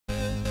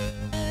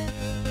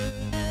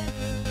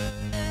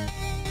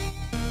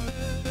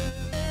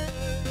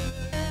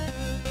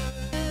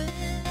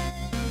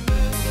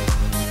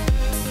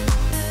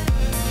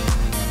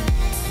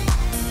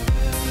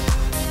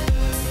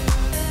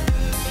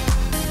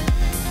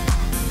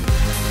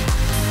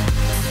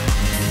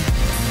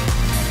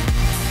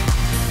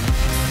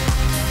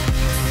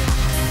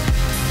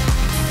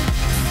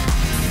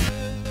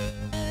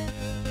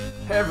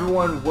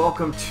everyone,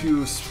 welcome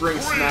to Spring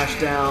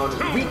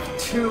Smashdown Week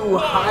 2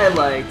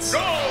 highlights.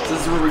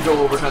 This is where we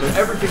go over kind of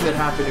everything that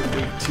happened in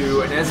Week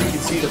 2, and as you can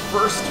see, the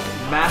first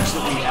match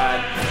that we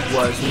had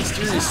was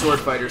Mysterious Sword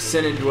Fighter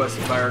sent in to us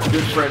by our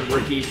good friend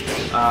Ricky.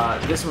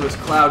 This one was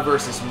Cloud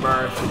versus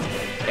Marth,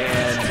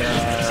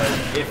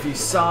 and if you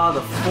saw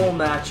the full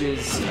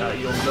matches,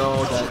 you'll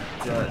know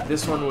that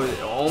this one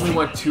only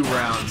went 2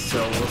 rounds, so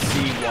we'll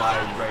see why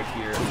right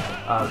here.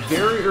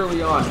 Very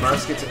early on,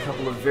 Marth gets a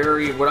couple of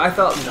what I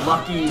thought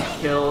lucky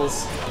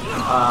kills,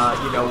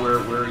 you know,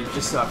 where you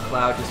just saw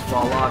Cloud just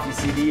fall off. You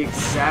see the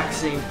exact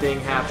same thing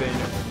happen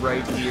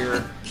right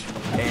here,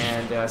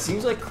 and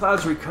seems like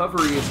Cloud's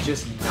recovery is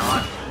just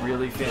not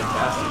really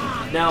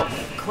fantastic. Now,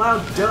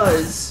 Cloud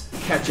does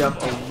catch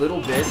up a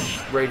little bit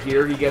right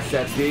here. He gets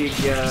that big,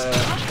 you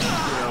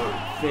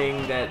know,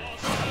 thing that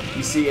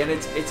you see, and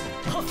it's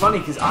funny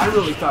because I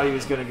really thought he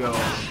was going to go,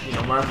 you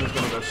know, Marth was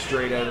going to go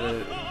straight out of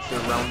the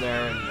realm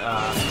there, and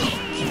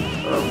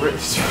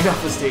straight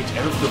off the stage,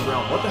 out of the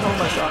realm. What the hell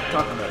am I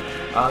talking about?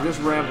 I'm just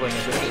rambling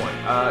at this point.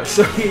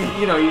 So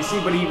you know, you see,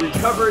 but he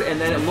recovered,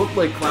 and then it looked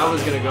like Cloud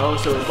was going to go,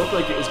 so it looked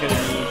like it was going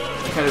to be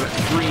kind of a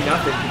 3-0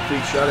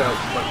 complete shutout,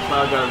 but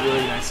Cloud got a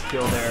really nice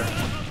kill there,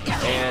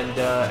 and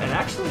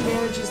actually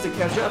manages to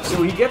catch up.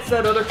 So he gets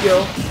that other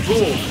kill,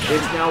 boom,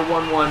 it's now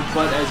 1-1,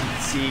 but as you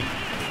can see,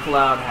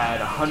 Cloud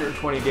had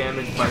 120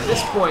 damage. By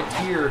this point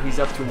here, he's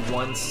up to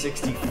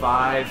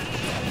 165,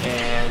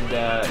 and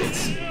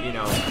it's, you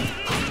know,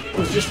 it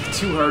was just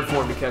too hard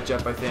for him to catch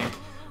up, I think.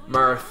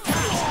 Marth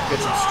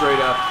gets him straight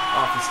up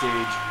off the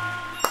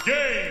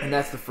stage, and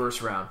that's the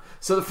first round.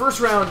 So the first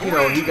round, you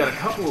know, he got a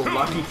couple of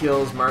lucky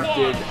kills, Marth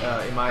did,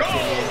 in my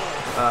opinion.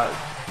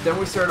 Then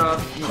we start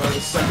off, you know, the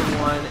second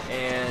one,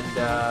 and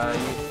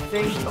you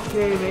think,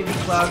 okay, maybe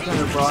Cloud kind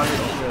of brought it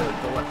to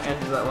the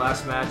end of that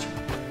last match.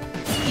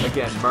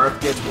 Again, Marth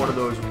gets one of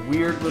those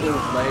weird little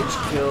ledge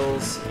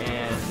kills,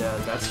 and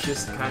that's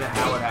just kind of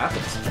how it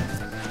happens.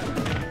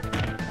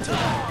 So,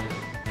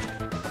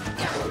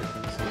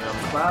 you know,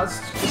 Cloud's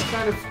just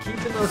kind of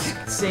keeping those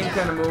same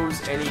kind of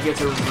moves, and he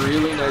gets a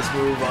really nice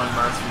move on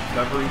Marth's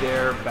recovery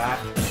there, back,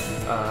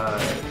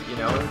 you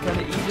know, and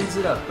kind of evens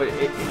it up. But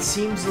it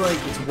seems like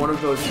it's one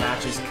of those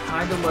matches,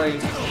 kind of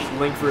like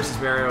Link versus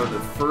Mario the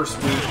first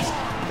week,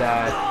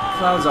 that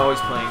Cloud's always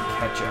playing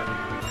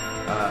catch-up.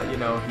 You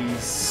know,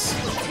 this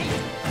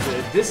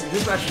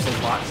match is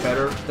a lot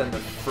better than the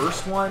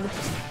first one,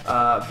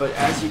 but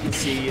as you can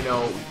see, you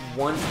know,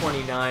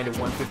 129 to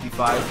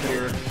 155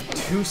 here,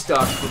 2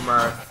 stocks for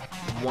Marth,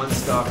 1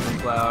 stock for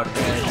Cloud, and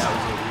that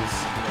was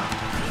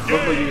it. You know,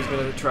 looked like he was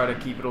going to try to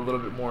keep it a little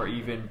bit more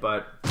even,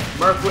 but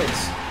Marth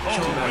wins.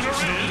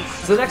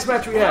 So the next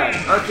match we had,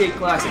 Arcade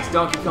Classics,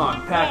 Donkey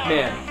Kong,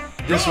 Pac-Man.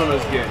 This one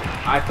was good.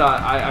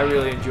 I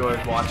really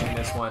enjoyed watching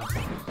this one.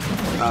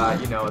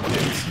 You know,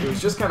 it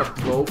was just kind of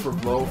blow for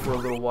a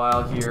little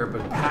while here,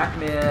 but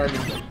Pac-Man,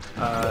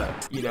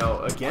 you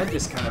know, again,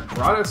 just kind of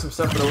brought out some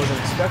stuff that I wasn't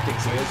expecting.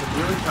 So he has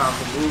some really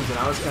powerful moves, and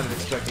I was kind of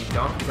expecting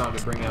Donkey Kong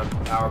to bring out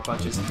power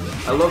punches.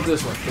 I love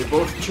this one. They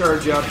both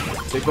charge up,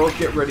 they both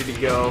get ready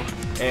to go,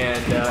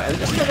 and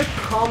just kind of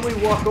calmly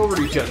walk over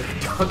to each other.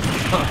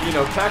 Donkey Kong, you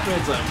know,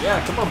 Pac-Man's like,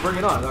 yeah, come on, bring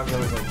it on. Donkey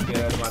Kong's like, get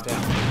out of my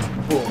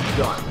town. Boom,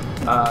 done.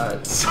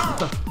 So,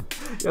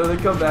 you know,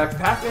 they come back.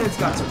 Pac-Man's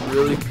got some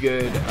really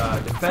good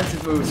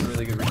defensive moves, some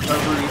really good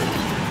recovery,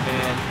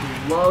 and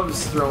he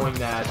loves throwing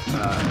that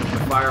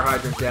fire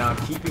hydrant down,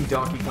 keeping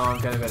Donkey Kong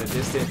kind of at a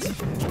distance.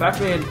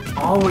 Pac-Man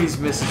always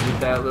misses with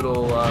that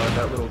little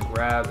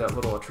grab, that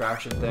little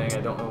attraction thing.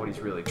 I don't know what he's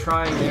really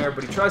trying there,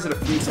 but he tries it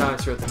a few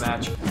times throughout the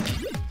match,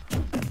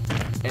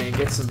 and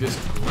gets some just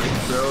great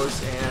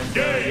throws, and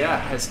yeah,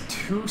 has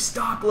 2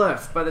 stock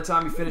left by the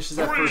time he finishes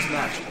that first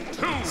match.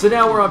 So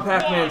now we're on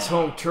Pac-Man's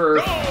home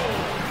turf.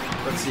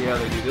 Let's see how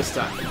they do this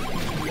time.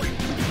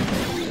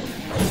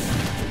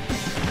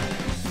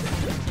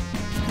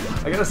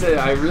 I gotta say,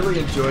 I really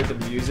enjoyed the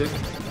music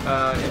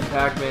in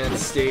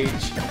Pac-Man's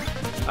stage.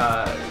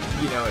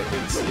 You know,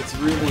 it's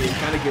really, it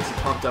kind of gets you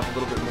pumped up a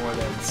little bit more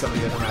than some of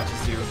the other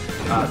matches do.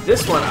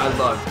 This one I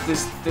love.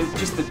 Just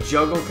the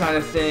juggle kind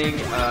of thing.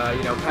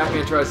 You know,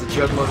 Pac-Man tries to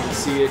juggle him, you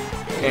see it,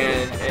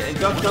 and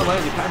Donkey Kong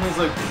lands. Pac-Man's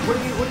like, what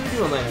are you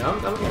doing, Landon?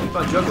 I'm gonna keep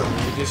on juggling.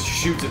 And he just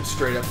shoots him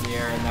straight up in the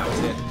air, and that was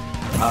it.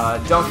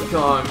 Donkey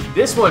Kong,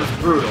 this one's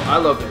brutal. I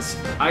love this.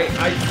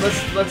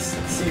 Let's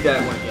see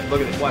that one again.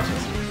 Look at it. Watch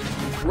this.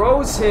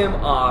 Throws him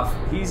off.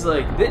 He's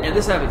like, and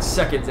this happened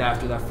seconds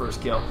after that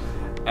first kill.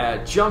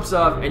 Jumps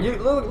off, and you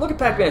look at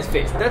Pac-Man's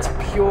face. That's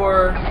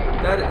pure.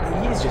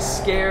 He's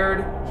just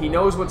scared. He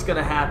knows what's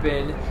gonna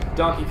happen.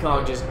 Donkey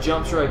Kong just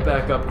jumps right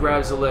back up,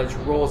 grabs the ledge,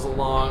 rolls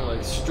along,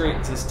 like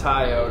straightens his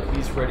tie out.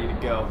 He's ready to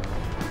go.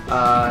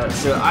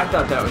 So I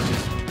thought that was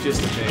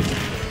just amazing.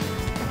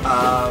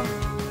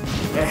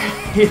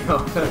 You know,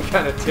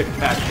 kind of ticked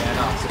Pac-Man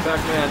off. So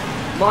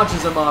Pac-Man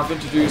launches him off,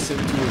 introduces him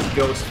to his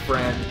ghost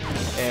friend,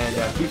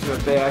 and keeps him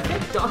at bay. I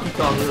think Donkey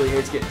Kong really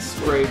hates getting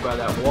sprayed by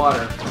that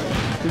water,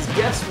 because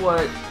guess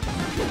what?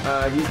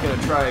 He's going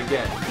to try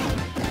again.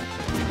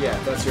 Yeah,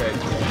 that's right.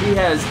 He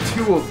has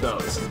 2 of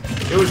those.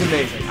 It was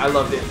amazing. I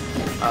loved it.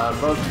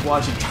 Loved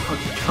watching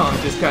Donkey Kong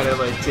just kind of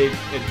like take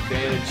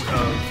advantage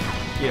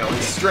of, you know,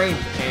 his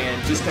strength and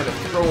just kind of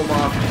throw him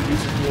off and do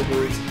some cool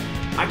moves.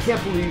 I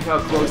can't believe how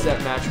close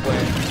that match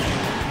went.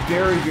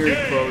 Very, very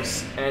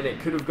close, and it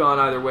could have gone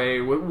either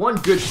way. One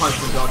good punch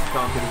from Donkey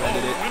Kong could have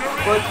ended it.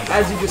 But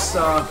as you just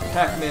saw,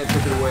 Pac-Man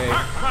took it away.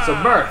 So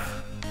Marth,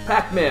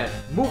 Pac-Man,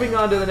 moving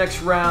on to the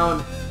next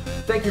round.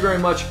 Thank you very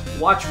much.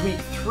 Watch week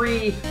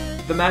 3.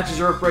 The matches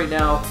are up right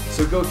now,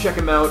 so go check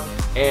them out,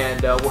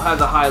 and we'll have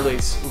the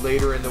highlights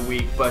later in the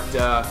week. But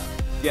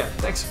yeah,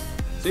 thanks.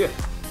 See ya.